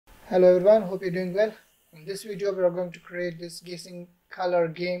Hello everyone, hope you're doing well. In this video we are going to create this guessing color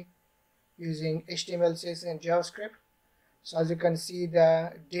game using HTML, CSS and JavaScript. So as you can see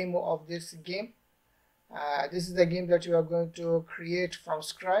the demo of this game, this is the game that we are going to create from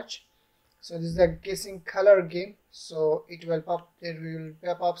scratch. So this is the guessing color game. So it will pop up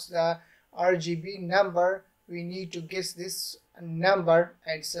the RGB number. We need to guess this number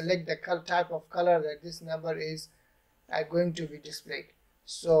and select the type of color that this number is going to be displayed.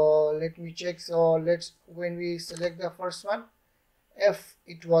 So let me check. So when we select the first one, if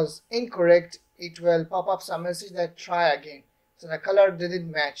it was incorrect, it will pop up some message that try again. So the color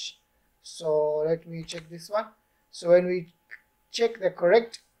didn't match. So let me check this one. So when we check the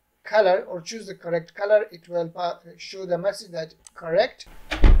correct color or choose the correct color, it will show the message that correct.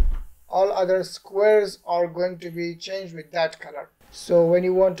 All other squares are going to be changed with that color. So when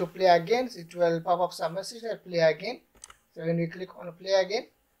you want to play again, it will pop up some message that play again. So when we click on play again,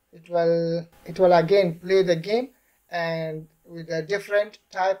 it will again play the game and with a different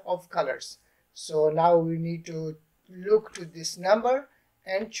type of colors. So now we need to look to this number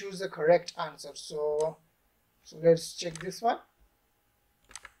and choose the correct answer. So let's check this one.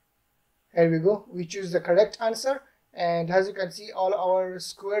 Here we go. We choose the correct answer, and as you can see, all our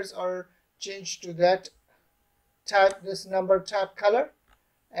squares are changed to that type, this number type color,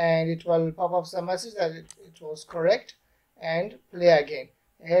 and it will pop up some message that it was correct and play again.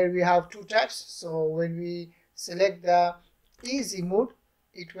 Here we have two types. So when we select the easy mode,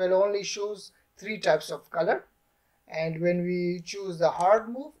 it will only shows 3 types of color, and when we choose the hard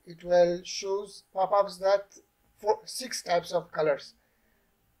mode, it will shows pop-ups that 6 types of colors.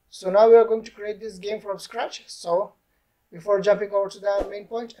 So now we are going to create this game from scratch. So before jumping over to the main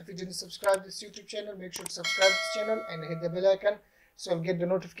point, if you didn't subscribe this YouTube channel, make sure to subscribe this channel and hit the bell icon so you'll get the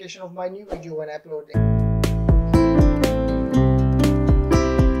notification of my new video when I upload it.